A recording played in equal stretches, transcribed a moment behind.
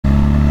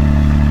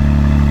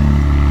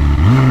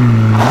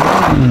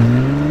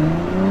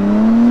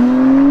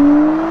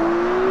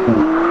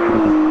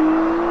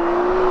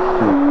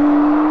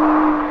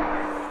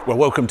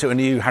Welcome to a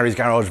new Harry's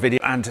Garage video,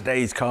 and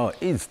today's car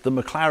is the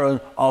McLaren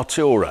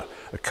Artura,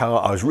 a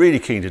car I was really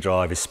keen to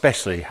drive,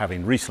 especially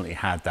having recently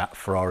had that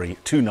Ferrari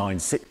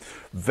 296.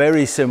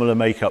 Very similar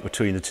makeup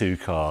between the two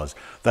cars.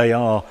 They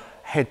are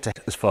head to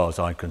head as far as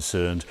I'm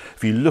concerned.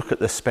 If you look at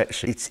the spec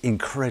sheet, it's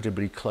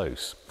incredibly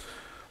close.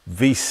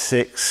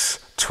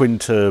 V6, twin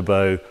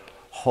turbo,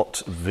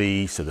 hot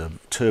V, so the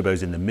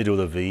turbo's in the middle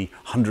of the V,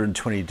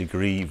 120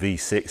 degree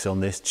V6 on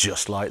this,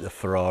 just like the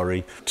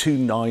Ferrari.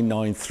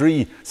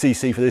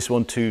 2993cc for this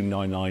one,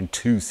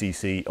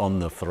 2992cc on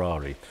the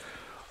Ferrari.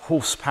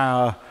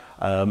 Horsepower,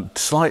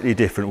 slightly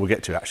different, we'll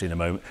get to actually in a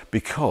moment,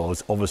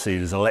 because obviously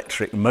there's an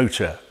electric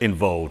motor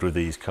involved with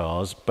these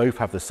cars. Both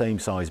have the same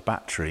size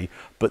battery,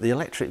 but the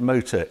electric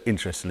motor,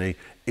 interestingly,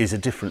 is a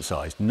different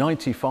size.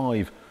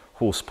 95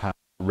 horsepower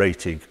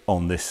rating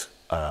on this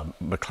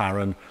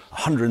McLaren,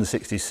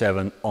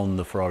 167 on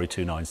the Ferrari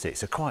 296,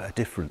 so quite a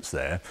difference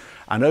there.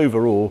 And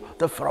overall,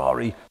 the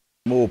Ferrari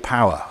more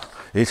power.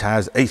 It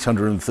has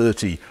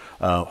 830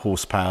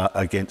 horsepower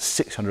against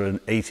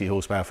 680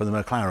 horsepower for the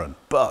McLaren,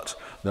 but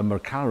the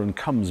McLaren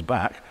comes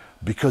back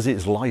because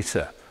it's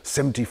lighter,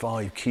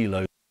 75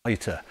 kilos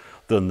lighter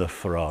than the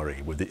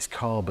Ferrari, with its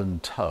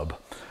carbon tub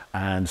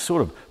and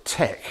sort of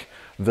tech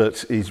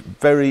that is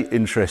very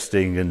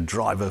interesting and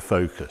driver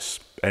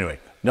focused. Anyway,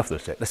 enough of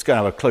the tech. Let's go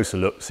have a closer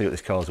look, see what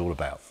this car's all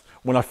about.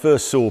 When I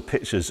first saw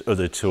pictures of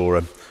the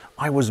Artura,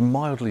 I was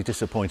mildly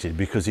disappointed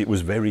because it was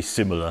very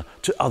similar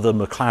to other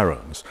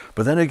McLarens.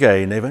 But then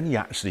again, they've only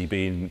actually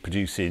been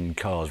producing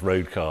cars,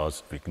 road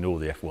cars, if you ignore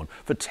the F1,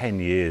 for 10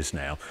 years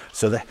now.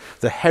 So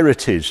the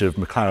heritage of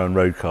McLaren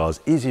road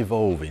cars is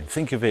evolving.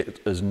 Think of it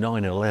as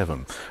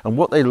 911. And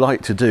what they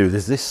like to do,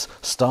 there's this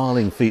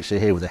styling feature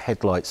here with the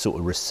headlights sort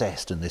of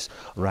recessed and this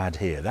rad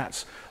here.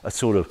 That's a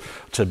sort of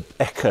to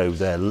echo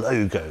their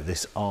logo,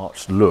 this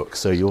arched look.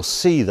 So you'll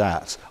see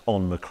that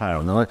on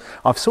McLaren. And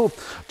I've sort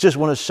of just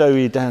want to show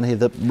you down here,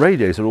 the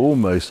radios are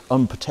almost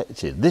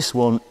unprotected. This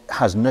one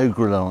has no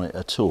grill on it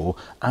at all,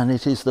 and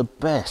it is the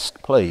best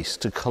place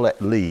to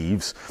collect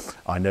leaves.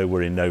 I know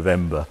we're in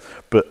November,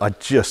 but I'm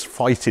just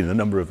fighting the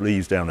number of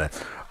leaves down there.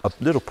 A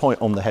little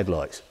point on the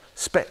headlights,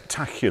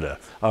 spectacular.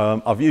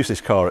 I've used this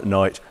car at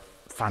night,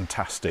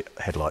 fantastic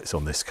headlights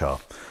on this car.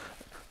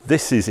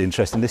 This is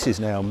interesting. This is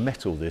now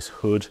metal, this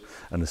hood,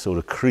 and a sort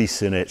of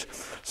crease in it.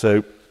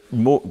 So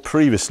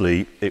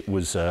previously it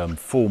was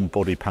form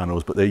body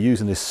panels, but they're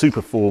using this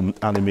super form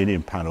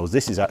aluminium panels.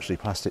 This is actually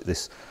plastic,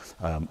 this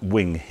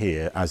wing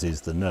here, as is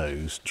the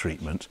nose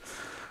treatment.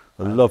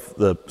 I love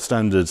the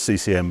standard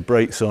CCM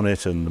brakes on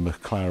it and the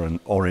McLaren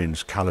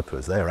orange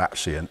calipers. They're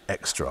actually an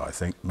extra, I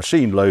think.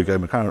 Machine logo,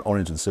 McLaren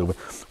orange and silver,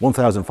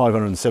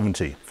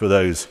 1,570 for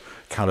those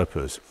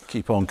calipers.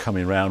 Keep on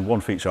coming round.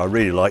 One feature I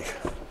really like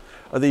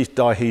are these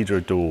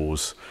dihedral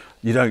doors.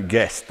 You don't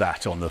get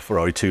that on the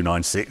Ferrari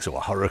 296 or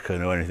a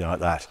Hurricane or anything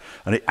like that,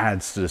 and it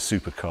adds to the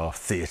supercar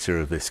theatre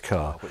of this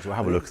car, which we'll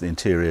have a look at the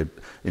interior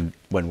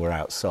when we're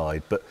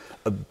outside. But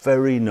a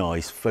very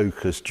nice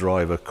focused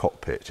driver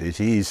cockpit. It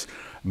is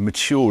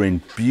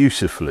maturing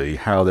beautifully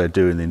how they're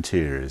doing the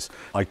interiors.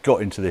 I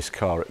got into this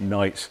car at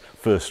night,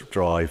 first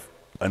drive,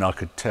 and I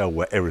could tell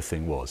where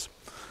everything was.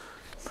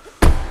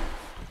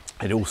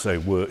 It also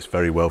works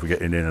very well for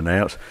getting in and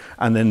out.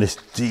 And then this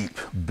deep,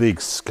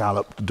 big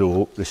scalloped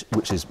door,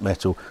 which is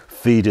metal,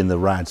 feeding the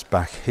rads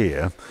back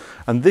here.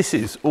 And this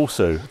is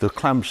also, the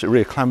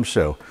rear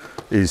clamshell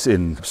is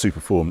in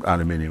superformed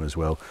aluminium as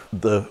well.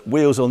 The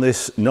wheels on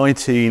this,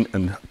 19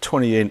 and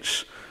 20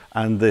 inch,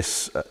 and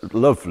this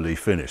lovely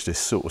finish, this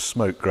sort of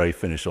smoke grey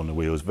finish on the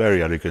wheels,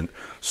 very elegant,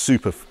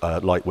 super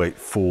lightweight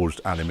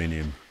forged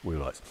aluminium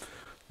wheel lights.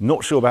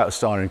 Not sure about the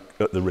styling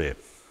at the rear.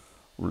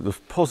 The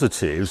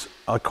positives,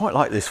 I quite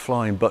like this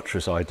flying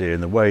buttress idea in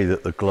the way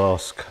that the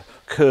glass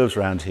curves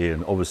around here,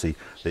 and obviously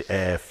the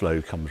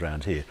airflow comes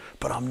around here.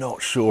 But I'm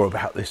not sure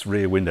about this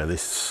rear window,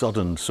 this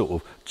sudden sort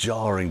of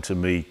jarring to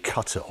me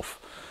cut off.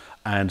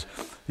 And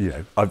you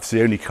know, it's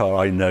the only car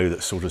I know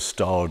that's sort of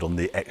styled on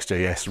the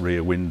XJS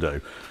rear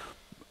window.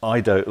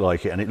 I don't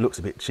like it, and it looks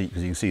a bit cheap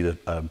because you can see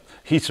the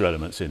heater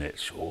elements in it.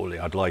 Surely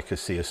I'd like to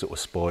see a sort of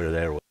spoiler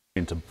there or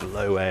to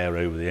blow air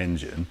over the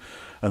engine.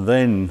 And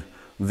then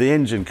the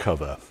engine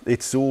cover,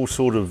 it's all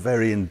sort of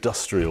very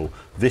industrial.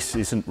 This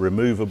isn't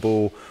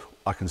removable.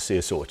 I can see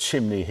a sort of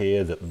chimney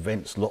here that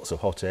vents lots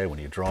of hot air. When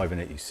you're driving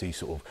it, you see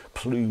sort of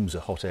plumes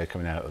of hot air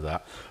coming out of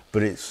that.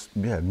 But it's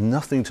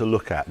nothing to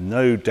look at,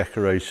 no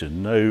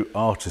decoration, no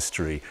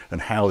artistry,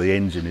 and how the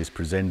engine is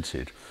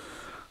presented.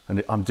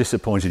 And I'm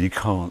disappointed you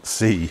can't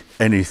see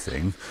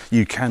anything.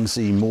 You can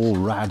see more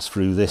rads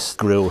through this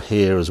grille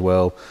here as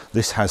well.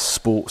 This has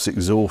sports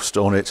exhaust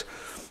on it.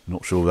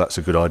 Not sure that's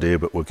a good idea,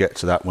 but we'll get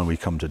to that when we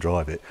come to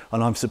drive it.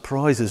 And I'm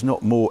surprised there's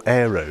not more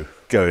aero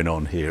going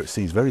on here. It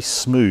seems very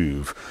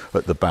smooth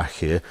at the back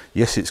here.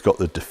 Yes, it's got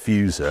the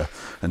diffuser,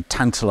 and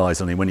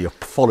tantalisingly, when you're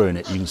following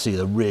it, you can see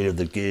the rear of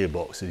the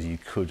gearbox as you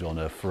could on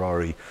a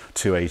Ferrari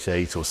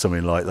 288 or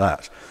something like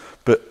that.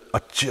 But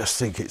I just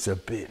think it's a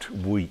bit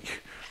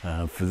weak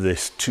for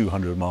this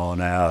 200 mile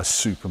an hour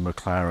super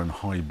McLaren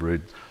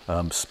hybrid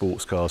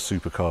sports car,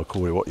 supercar,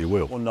 call it what you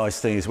will. One nice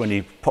thing is when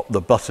you pop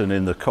the button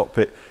in the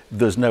cockpit,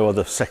 there's no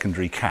other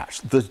secondary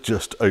catch, that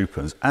just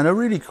opens, and a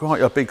really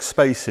quite a big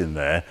space in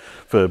there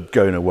for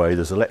going away.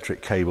 There's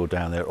electric cable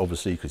down there,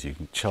 obviously, because you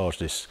can charge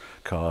this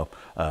car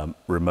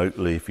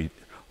remotely if you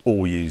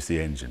or use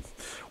the engine.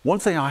 One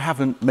thing I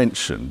haven't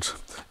mentioned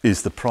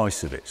is the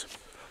price of it.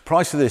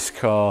 Price of this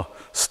car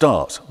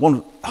starts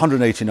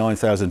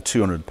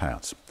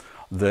 £189,200.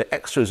 The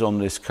extras on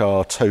this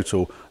car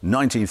total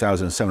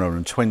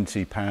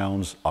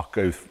 £19,720. I'll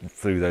go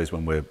through those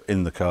when we're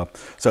in the car.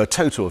 So a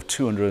total of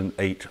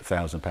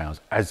 £208,000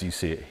 as you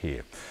see it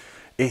here.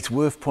 It's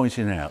worth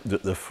pointing out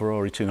that the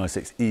Ferrari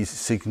 296 is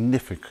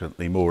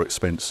significantly more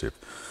expensive.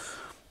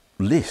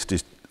 List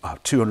is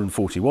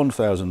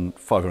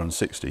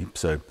 £241,560,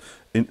 so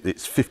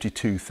it's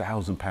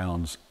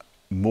 £52,000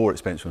 more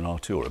expensive than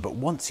Artura. But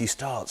once you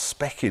start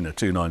speccing a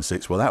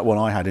 296, well, that one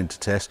I had into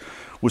test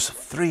was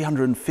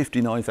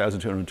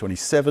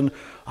 £359,227,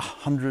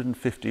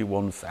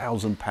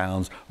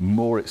 £151,000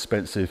 more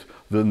expensive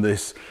than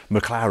this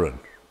McLaren.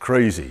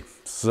 Crazy.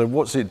 So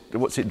what's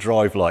it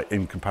drive like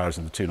in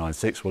comparison to the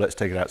 296? Well, let's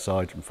take it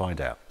outside and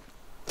find out.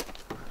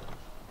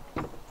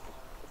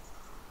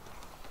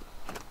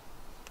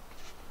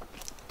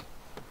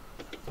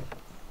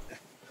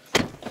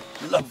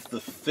 Love the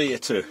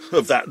theatre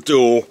of that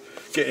door,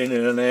 getting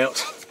in and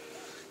out.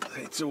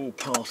 It's all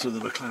part of the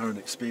McLaren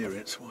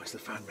experience. Why is the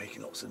fan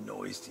making lots of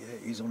noise? Yeah,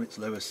 he's on its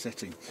lowest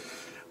setting.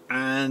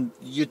 And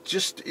you're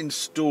just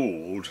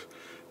installed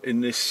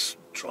in this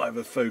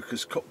driver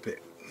focus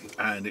cockpit,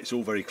 and it's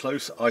all very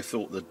close. I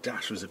thought the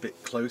dash was a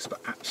bit close, but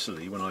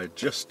actually when I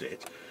adjust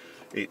it,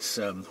 it's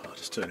I'll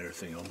just turn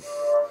everything on.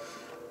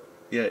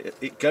 Yeah,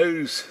 it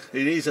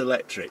is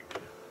electric,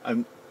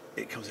 and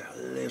it comes out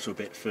a little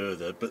bit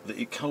further, but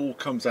it all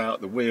comes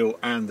out, the wheel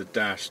and the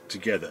dash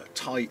together,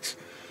 tight.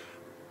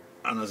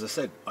 And as I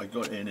said, I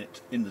got in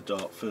it in the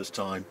dark first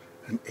time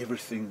and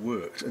everything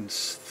worked, and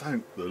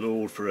thank the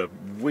Lord for a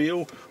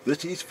wheel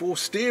that is for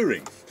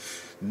steering.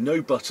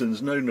 No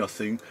buttons, no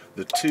nothing.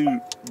 The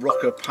two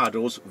rocker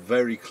paddles,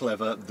 very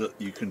clever, that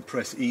you can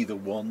press either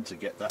one to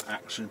get that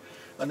action.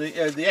 And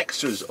the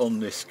extras on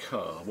this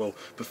car, well,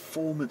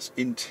 performance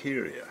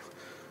interior.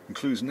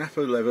 Includes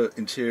Nappa leather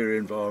interior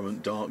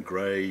environment, dark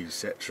grey,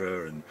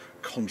 etc., and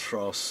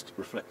contrast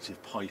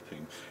reflective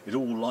piping. It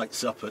all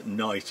lights up at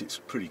night. It's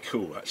pretty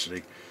cool,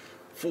 actually.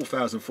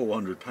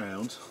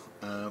 £4,400,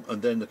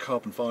 and then the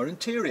carbon fibre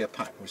interior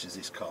pack, which is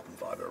this carbon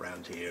fibre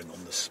around here and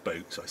on the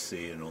spokes I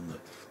see and on the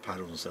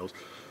paddles themselves.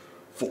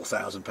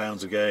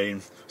 £4,000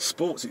 again.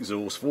 Sports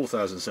exhaust,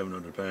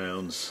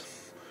 £4,700.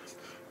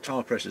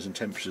 Tyre pressures and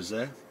temperatures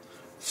there.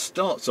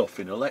 Starts off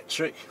in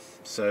electric,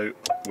 so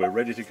we're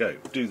ready to go.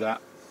 Do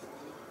that,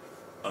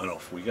 and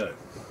off we go.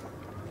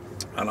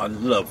 And I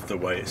love the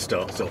way it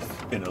starts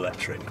off in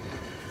electric.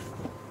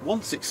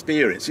 Once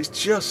experienced, it's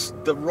just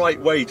the right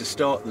way to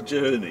start the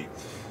journey.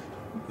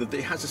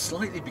 It has a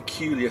slightly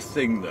peculiar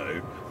thing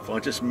though. If I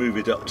just move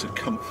it up to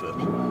comfort,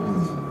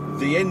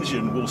 the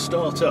engine will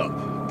start up,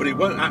 but it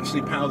won't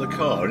actually power the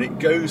car, and it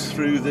goes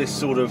through this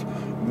sort of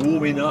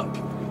warming up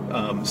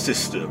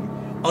system.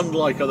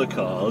 Unlike other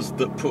cars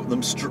that put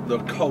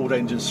the cold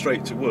engine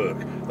straight to work,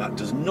 that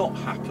does not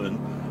happen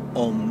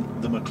on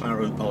the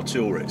McLaren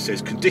Artura. It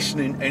says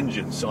conditioning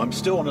engine, so I'm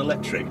still on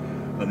electric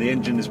and the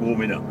engine is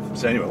warming up.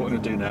 So anyway, what I'm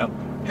going to do now,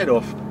 head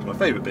off to my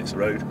favourite bits of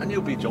road, and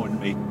you'll be joining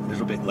me a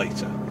little bit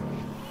later.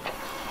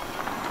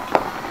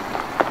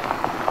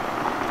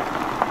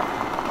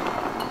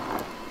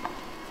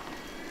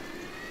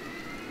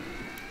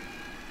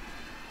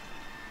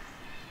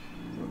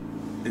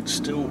 It's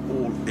still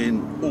all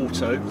in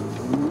auto.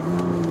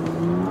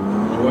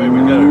 Away we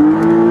go.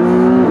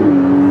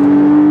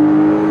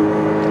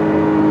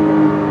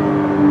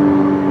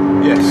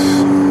 Yes,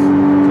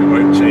 it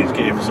won't change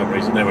gear for some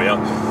reason. There we are.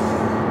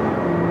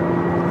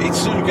 It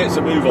soon gets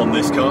a move on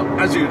this car,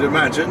 as you'd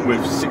imagine,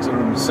 with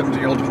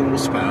 670 odd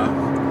horsepower.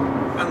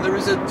 And there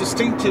is a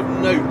distinctive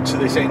note to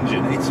this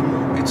engine.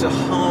 It's a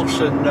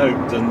harsher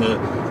note than the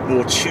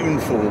more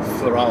tuneful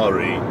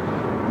Ferrari.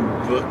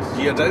 But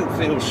you don't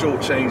feel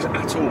shortchanged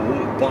at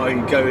all by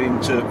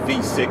going to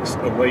V6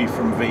 away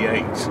from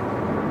V8,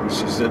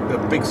 which is a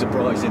big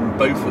surprise in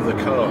both of the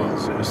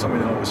cars. It was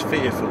something I was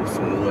fearful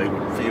for. They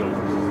would feel,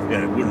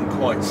 wouldn't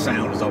quite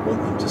sound as I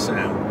want them to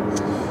sound.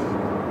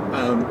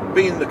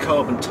 Being the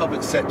carbon tub,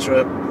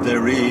 etc.,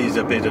 there is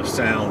a bit of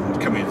sound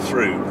coming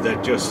through.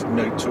 They're just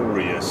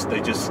notorious.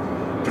 They just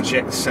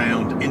project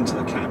sound into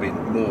the cabin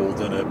more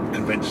than a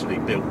conventionally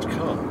built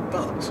car.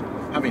 But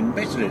having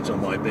measured it on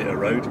my bit of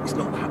road, it's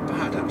not that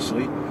bad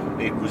actually.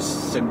 It was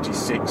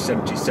 76,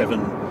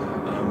 77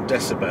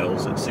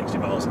 decibels at 60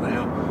 miles an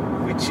hour,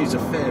 which is a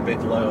fair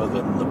bit lower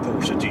than the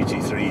Porsche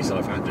GT3s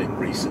I've had in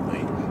recently,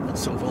 and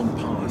sort of on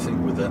par, I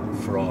think, with the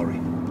Ferrari.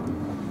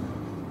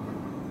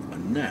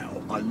 And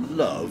now I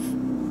love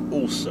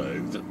also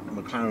that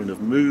McLaren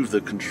have moved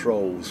the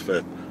controls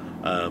for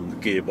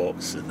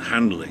gearbox and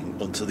handling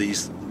onto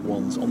these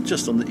ones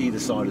just on either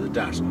side of the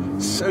dash.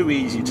 So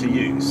easy to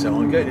use. So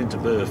I'm going into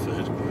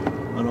Burford,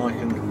 and I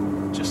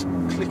can just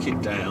click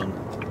it down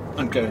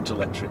and go into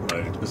electric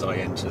mode as I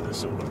enter the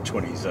sort of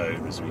 20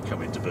 zone as we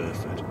come into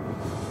Burford.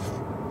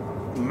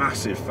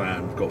 Massive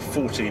fan, got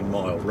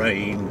 14-mile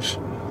range,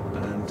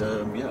 and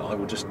yeah, I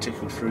will just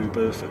tickle through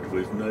Burford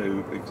with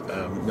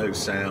no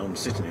sound,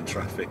 sitting in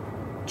traffic.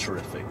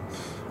 Terrific.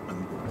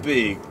 And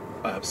big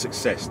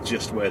success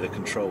just where the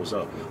controls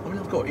are. I mean,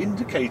 I've got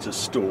indicator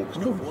stalks,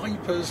 no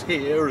wipers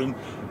here, and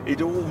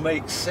it all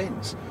makes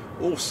sense.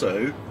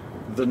 Also,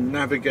 the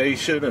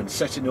navigation and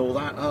setting all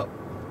that up,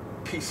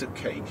 piece of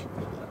cake.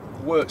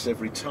 Works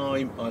every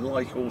time. I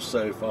like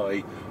also if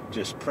I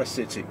just press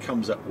it, it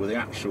comes up with the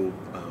actual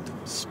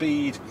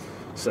speed,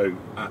 so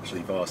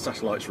actually via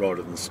satellites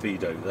rather than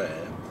speedo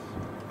there,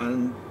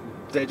 and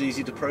dead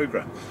easy to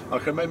program. I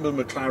can remember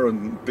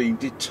McLaren being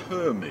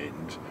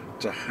determined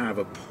to have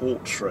a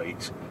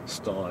portrait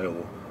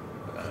style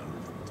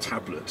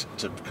tablet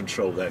to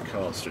control their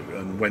cars through,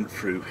 and went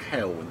through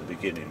hell in the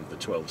beginning of the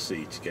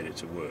 12C to get it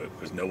to work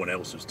because no one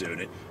else was doing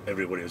it.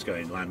 Everybody was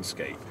going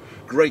landscape.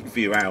 Great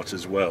view out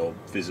as well,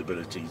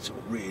 visibility, sort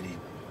of really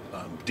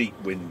deep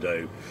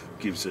window,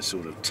 gives a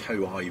sort of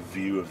toe-eye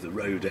view of the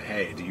road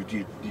ahead.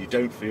 You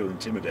don't feel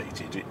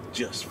intimidated, it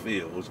just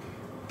feels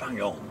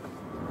bang on.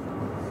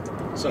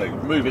 So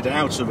move it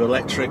out of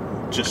electric,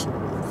 just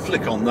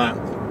flick on that.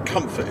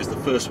 Comfort is the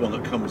first one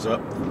that comes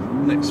up.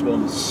 Next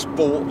one's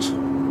sport.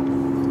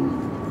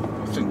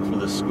 I think for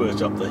the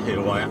squirt up the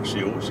hill I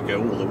actually ought to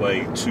go all the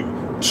way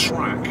to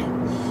track.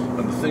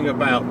 And the thing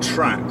about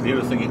track, the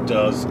other thing it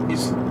does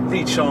is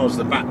recharge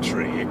the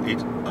battery.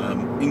 It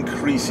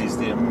increases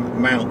the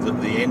amount that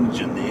the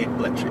engine, the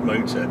electric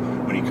motor,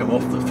 when you come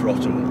off the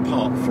throttle,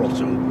 part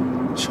throttle,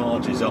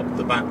 charges up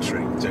the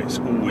battery. So it's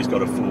always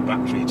got a full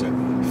battery to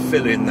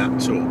fill in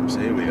that torque. So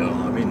here we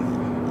are,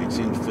 it's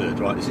in third,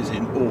 right, this is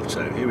in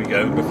auto. Here we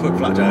go, my foot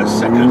flat down,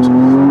 second,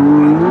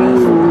 and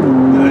off.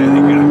 There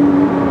you go.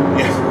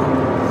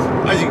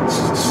 Yeah, I think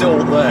it's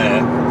still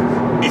there.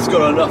 It's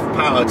got enough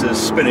power to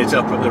spin it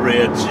up at the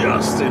rear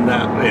just in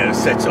that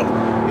setup.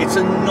 It's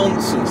a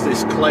nonsense,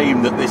 this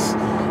claim that this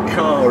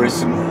car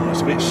is,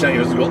 it's a bit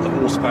shame, it's got the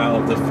horsepower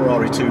of the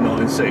Ferrari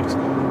 296.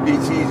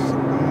 It is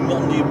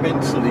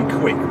monumentally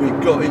quick.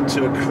 We've got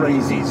into a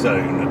crazy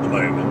zone at the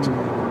moment.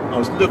 I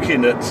was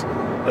looking at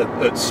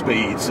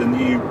speeds, and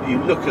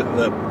you look at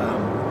the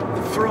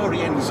Ferrari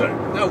Enzo.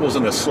 That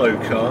wasn't a slow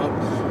car.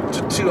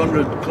 To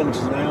 200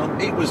 kilometers an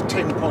hour, it was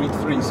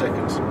 10.3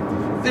 seconds.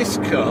 This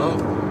car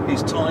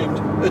is timed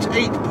at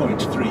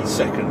 8.3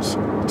 seconds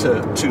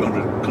to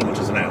 200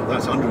 kilometers an hour.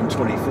 That's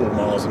 124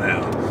 miles an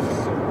hour.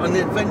 And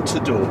the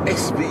Aventador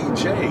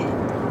SVJ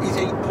is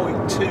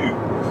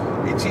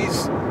 8.2. It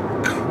is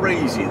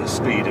crazy, the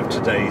speed of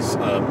today's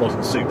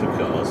modern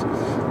supercars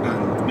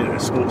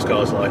and sports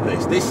cars like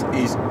this. This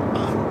is,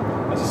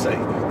 as I say,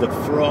 the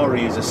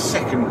Ferrari is a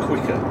second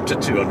quicker to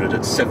 200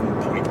 at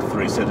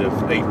 7.3 instead of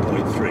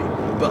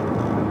 8.3. But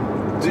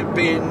there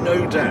being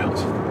no doubt,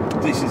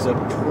 this is a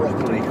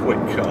properly quick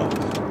car.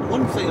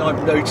 One thing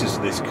I've noticed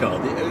in this car,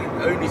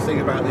 the only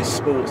thing about this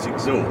sports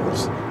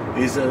exhaust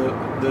is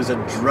there's a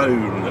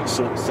drone that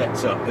sort of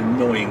sets up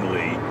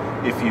annoyingly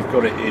if you've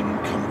got it in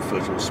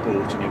comfort or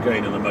sport and you're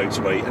going on the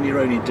motorway and you're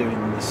only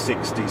doing the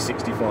 60,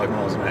 65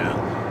 miles an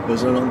hour.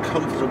 There's an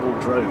uncomfortable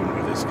drone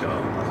with this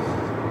car.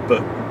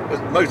 But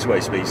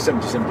motorway speed,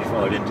 70,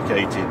 75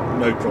 indicated,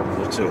 no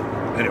problem at all.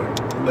 Anyway,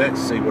 let's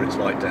see what it's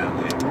like down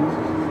here.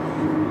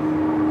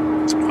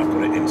 I've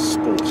got it in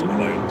sport at the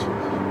moment,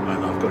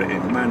 and I've got it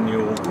in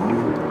manual.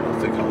 I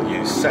think I'll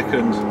use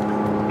second.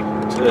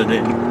 Turn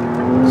it.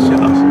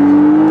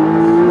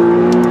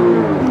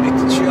 It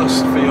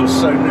just feels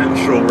so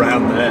natural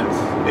round there.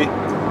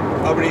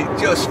 It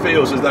just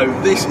feels as though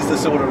this is the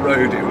sort of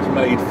road it was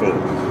made for,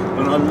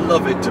 and I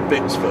love it to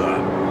bits for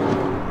that.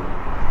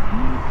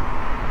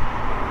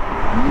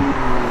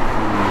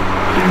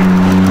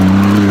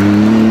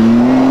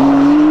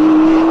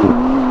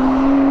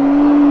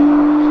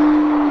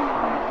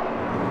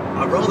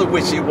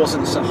 Wish it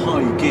wasn't so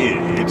high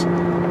geared.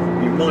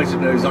 You might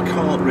have noticed I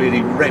can't really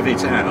rev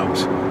it out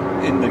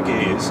in the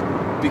gears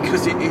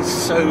because it is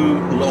so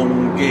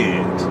long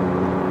geared.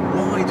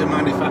 Why do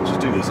manufacturers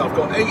do this? I've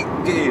got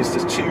 8 gears to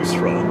choose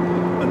from,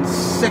 and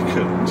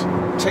second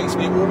takes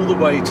me all the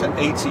way to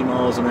 80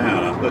 miles an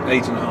hour at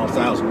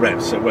 8,500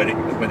 revs, so when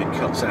it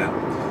cuts out.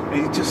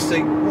 And you just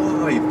think,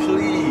 why,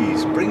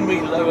 please bring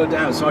me lower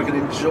down so I can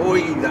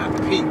enjoy that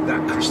peak,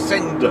 that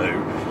crescendo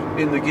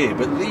in the gear.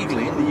 But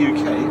legally in the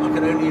UK I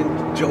can only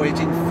enjoy it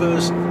in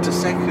first to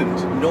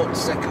second, not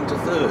second to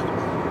third.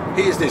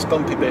 Here's this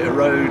bumpy bit of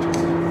road,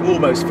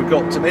 almost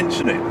forgot to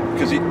mention it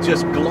because it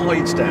just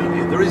glides down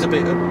here. There is a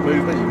bit of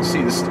movement, you can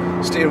see the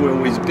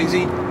steering wheel is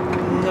busy,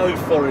 no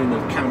foreign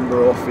of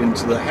camber off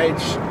into the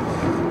hedge.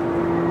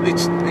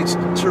 It's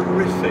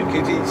terrific,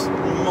 it is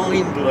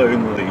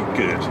mind-blowingly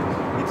good.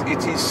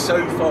 It is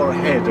so far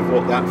ahead of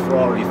what that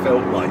Ferrari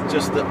felt like,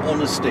 just the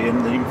honesty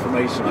and the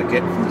information I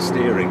get from the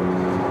steering.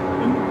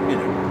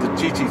 And the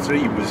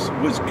GT3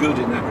 was good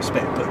in that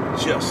respect, but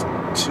just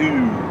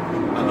too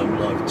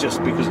light,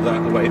 just because of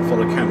that, the way it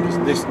followed cameras.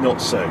 This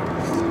not so.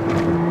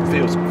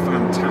 Feels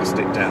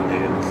fantastic down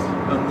here,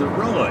 and the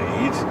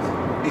ride,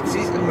 it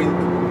is. I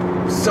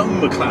mean,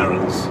 some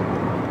McLarens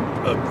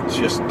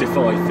just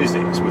defy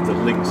physics with the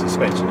link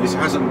suspension. This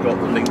hasn't got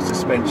the link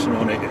suspension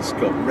on it, it's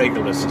got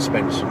regular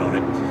suspension on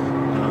it.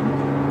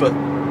 But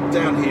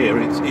down here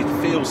it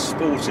feels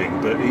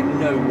sporting, but in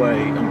no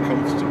way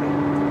uncomfortable.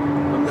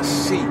 And the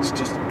seats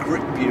just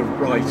grip you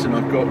right, and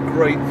I've got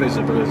great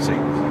visibility.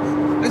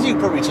 As you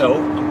can probably tell,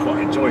 I'm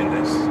quite enjoying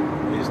this.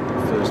 Here's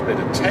the first bit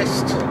of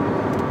test.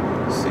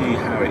 See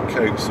how it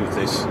copes with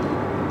this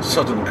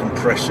sudden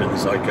compression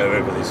as I go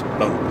over this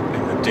bump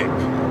in the dip.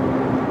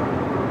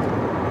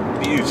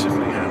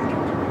 Beautifully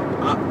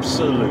handled,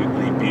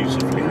 absolutely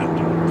beautifully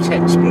handled.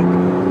 Textbook.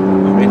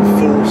 I'm in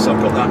force,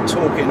 I've got that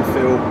torque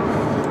infill,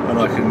 and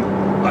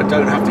I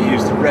don't have to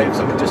use the revs,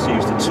 I can just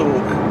use the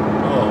torque.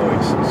 Oh,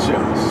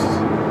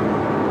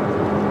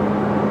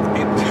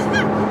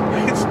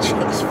 it's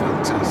just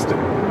fantastic.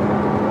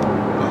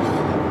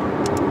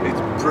 Oh,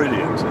 it's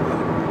brilliant.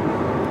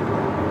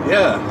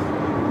 Yeah,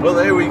 well,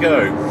 there we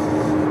go.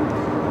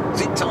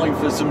 Is it time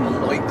for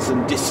some likes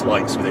and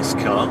dislikes with this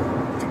car?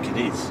 I think it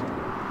is.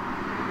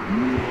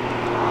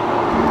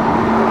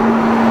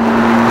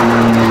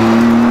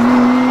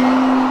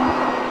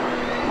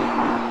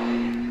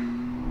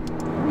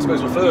 I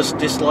suppose my first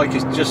dislike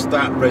is just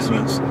that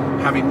resonance.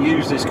 Having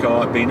used this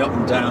car, I've been up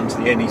and down to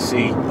the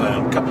NEC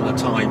a couple of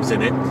times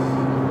in it.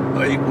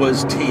 It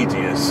was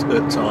tedious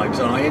at times,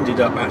 and I ended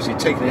up actually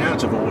taking it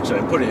out of auto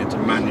and putting it into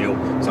manual,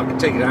 so I could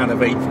take it out of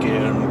 8th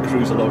gear and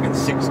cruise along in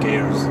 6th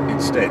gears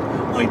instead.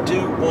 I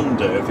do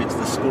wonder if it's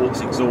the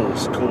sports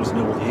exhaust causing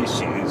all the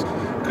issues,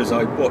 because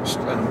I watched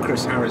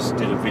Chris Harris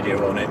did a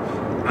video on it,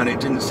 and it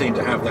didn't seem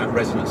to have that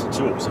resonance at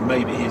all, so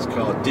maybe his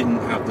car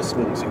didn't have the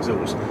sports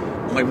exhaust.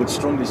 I would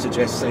strongly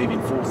suggest saving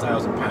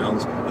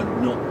 £4,000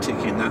 and not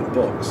ticking that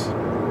box.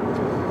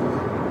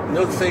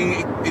 Another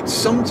thing, it's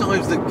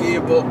sometimes the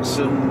gearbox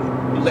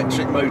and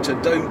electric motor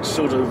don't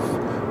sort of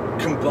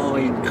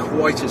combine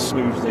quite as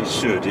smooth as they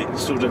should. It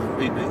sort of,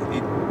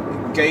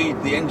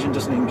 the engine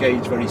doesn't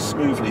engage very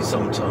smoothly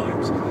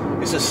sometimes.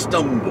 It's a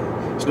stumble.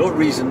 It's not a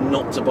reason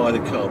not to buy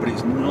the car, but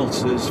it's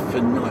not as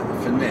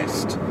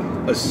finessed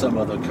as some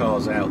other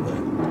cars out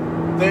there.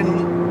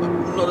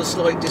 Then, not a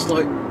slight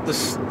dislike, the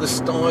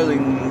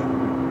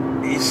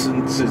styling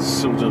isn't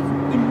as sort of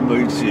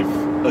emotive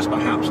as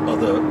perhaps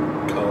other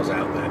cars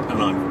out there,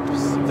 and I'm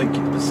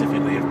thinking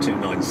specifically of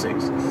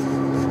 296.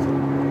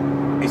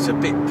 It's a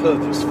bit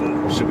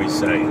purposeful, should we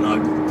say, and I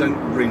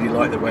don't really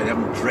like the way they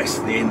haven't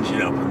dressed the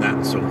engine up and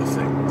that sort of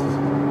thing,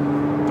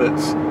 but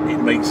it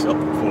makes up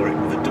for it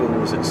with the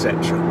doors,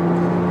 etc.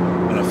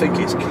 And I think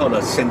it's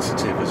colour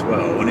sensitive as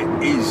well, and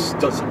it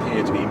does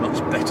appear to be much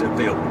better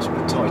built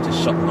with tighter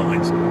shut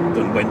lines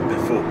than went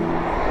before.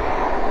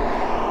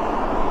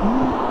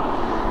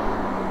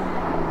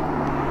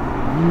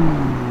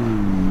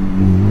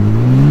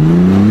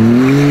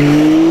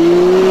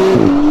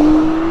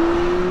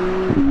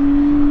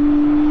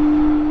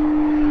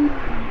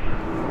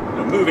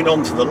 Now, moving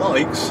on to the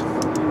likes,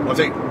 I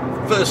think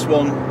first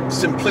one,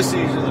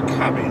 simplicity of the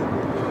cabin.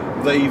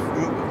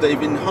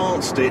 They've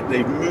enhanced it,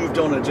 they've moved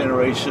on a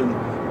generation,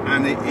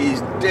 and it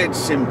is dead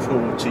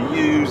simple to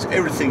use.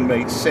 Everything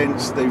makes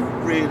sense. They've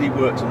really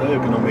worked on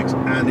ergonomics,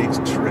 and it's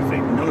terrific.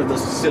 None of the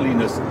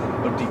silliness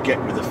that you get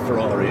with the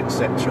Ferrari,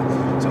 etc.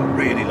 So I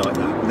really like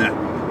that. Now,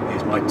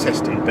 here's my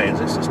testing bends.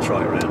 Let's just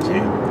try around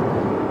here.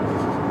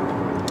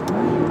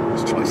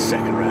 Let's try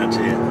second round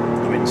here.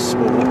 I'm in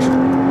sport.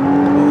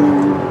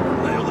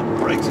 Nail the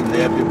brakes in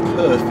there.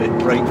 Perfect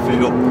brake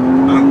feel.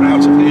 And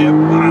out of here.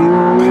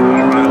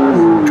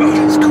 And God,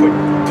 it's quite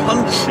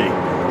punchy.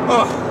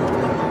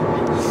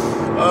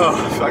 Oh,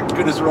 thank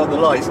goodness we're on the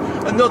lights.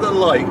 Another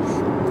light.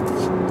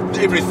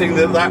 Everything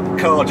that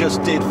car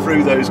just did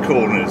through those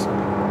corners.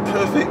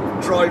 Perfect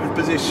driving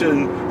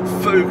position,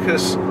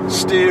 focus,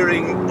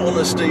 steering,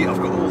 honesty. I've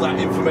got all that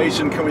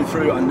information coming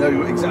through. I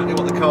know exactly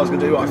what the car's going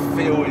to do. I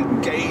feel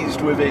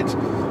engaged with it,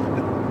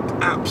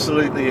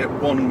 absolutely at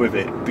one with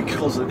it,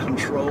 because the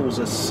controls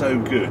are so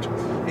good.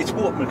 It's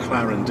what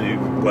McLaren do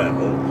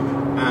well,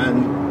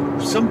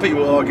 and some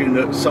people are arguing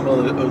that some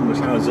other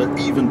McLarens are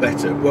even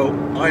better. Well,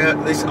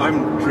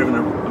 I'm driven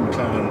a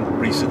McLaren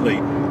recently.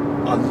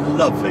 I'm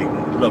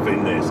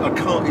loving this.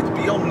 It's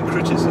beyond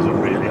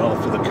criticism really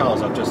after the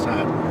cars I've just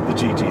had, the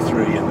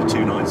GT3 and the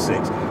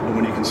 296. And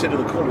when you consider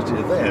the quality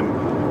of them,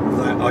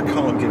 that I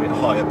can't give it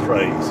higher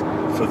praise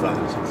for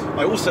that.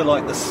 I also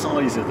like the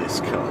size of this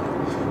car.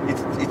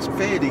 It's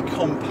fairly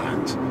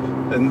compact,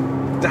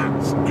 and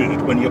that's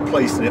good when you're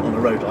placing it on a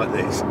road like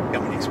this. I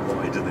mean, it's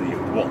wider than you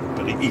would want,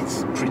 but it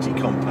is pretty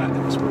compact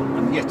in this world.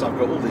 And yet I've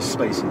got all this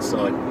space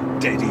inside,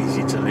 dead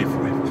easy to live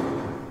with.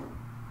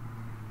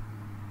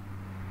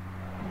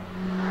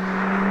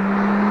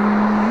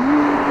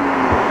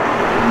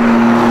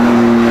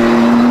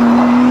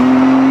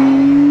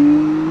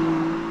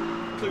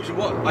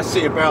 I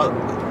see about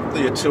the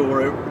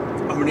Artura,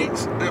 I mean,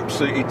 it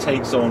absolutely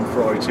takes on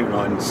Ferrari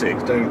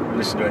 296. Don't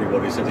listen to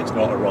anybody who says it's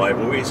not a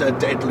rival. It's a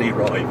deadly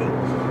rival.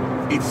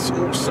 It's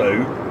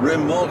also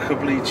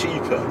remarkably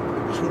cheaper,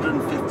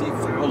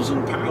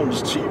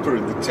 £150,000 cheaper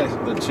in the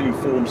two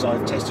forms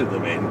I've tested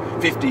them in,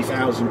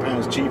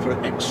 £50,000 cheaper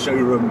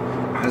ex-showroom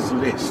as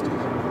list.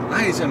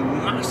 That is a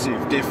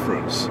massive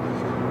difference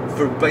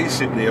for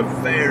basically a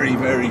very,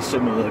 very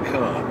similar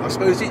car. I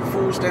suppose it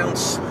falls down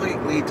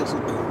slightly, it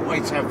doesn't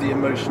quite have the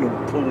emotional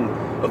pull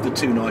of the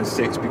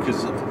 296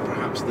 because of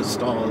perhaps the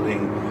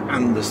styling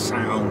and the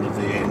sound of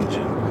the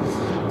engine,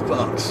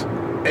 but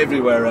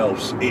everywhere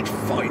else it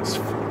fights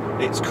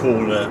its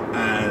corner,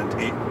 and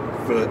it,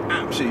 for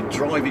absolute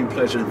driving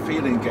pleasure and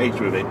feeling engaged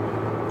with it,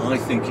 I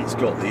think it's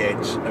got the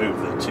edge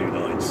over the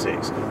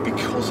 296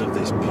 because of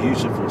this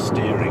beautiful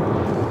steering.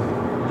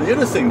 The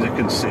other thing to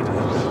consider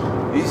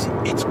is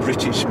it's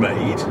British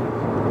made.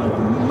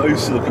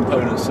 Most of the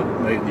components are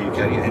made in the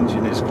UK,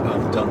 engine is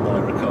done by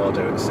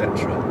Ricardo,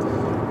 etc.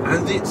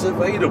 And it's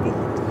available.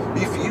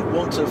 If you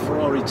want a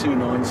Ferrari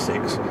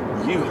 296,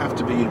 you have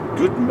to be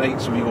good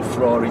mates with your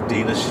Ferrari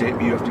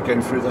dealership. You have to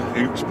go through the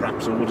hoops,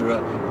 perhaps order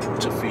a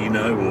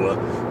Portofino or a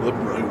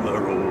Roma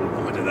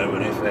or, I don't know,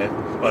 an FF,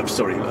 I'm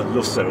sorry, a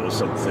Lusso or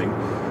something.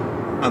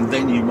 And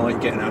then you might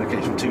get an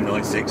allocation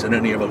 296 and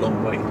only have a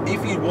long wait.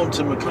 If you want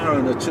a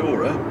McLaren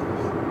Artura,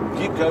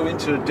 you go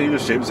into a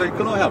dealership and say,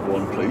 can I have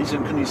one please,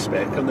 and can you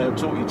spec, and they'll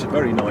talk you to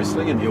very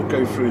nicely, and you'll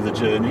go through the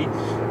journey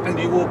and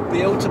you will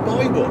be able to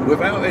buy one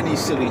without any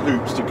silly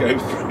hoops to go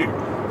through.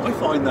 I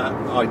find that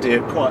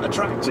idea quite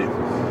attractive.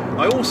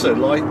 I also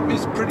like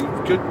this pretty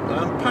good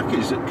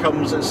package that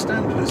comes as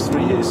standard. It's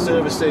 3 years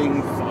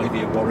servicing,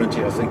 5-year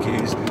warranty I think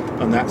it is,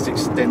 and that's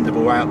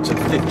extendable out to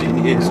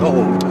 15 years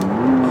old.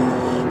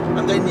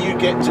 And then you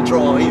get to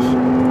drive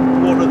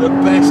one of the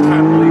best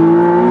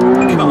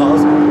handling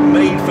cars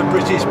made for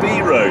British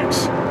B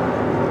roads.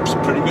 It's a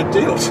pretty good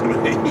deal to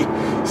me.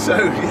 So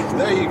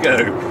there you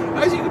go.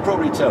 As you can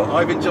probably tell,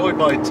 I've enjoyed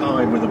my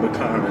time with the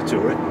McLaren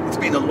Artura. It's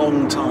been a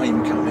long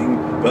time coming,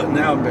 but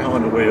now I'm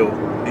behind the wheel,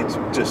 it's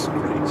just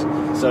great.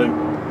 So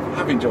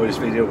have enjoyed this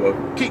video. Well,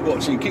 keep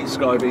watching, keep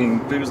subscribing,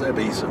 because there'll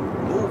be some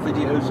more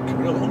videos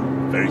coming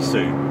along very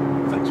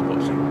soon. Thanks for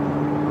watching.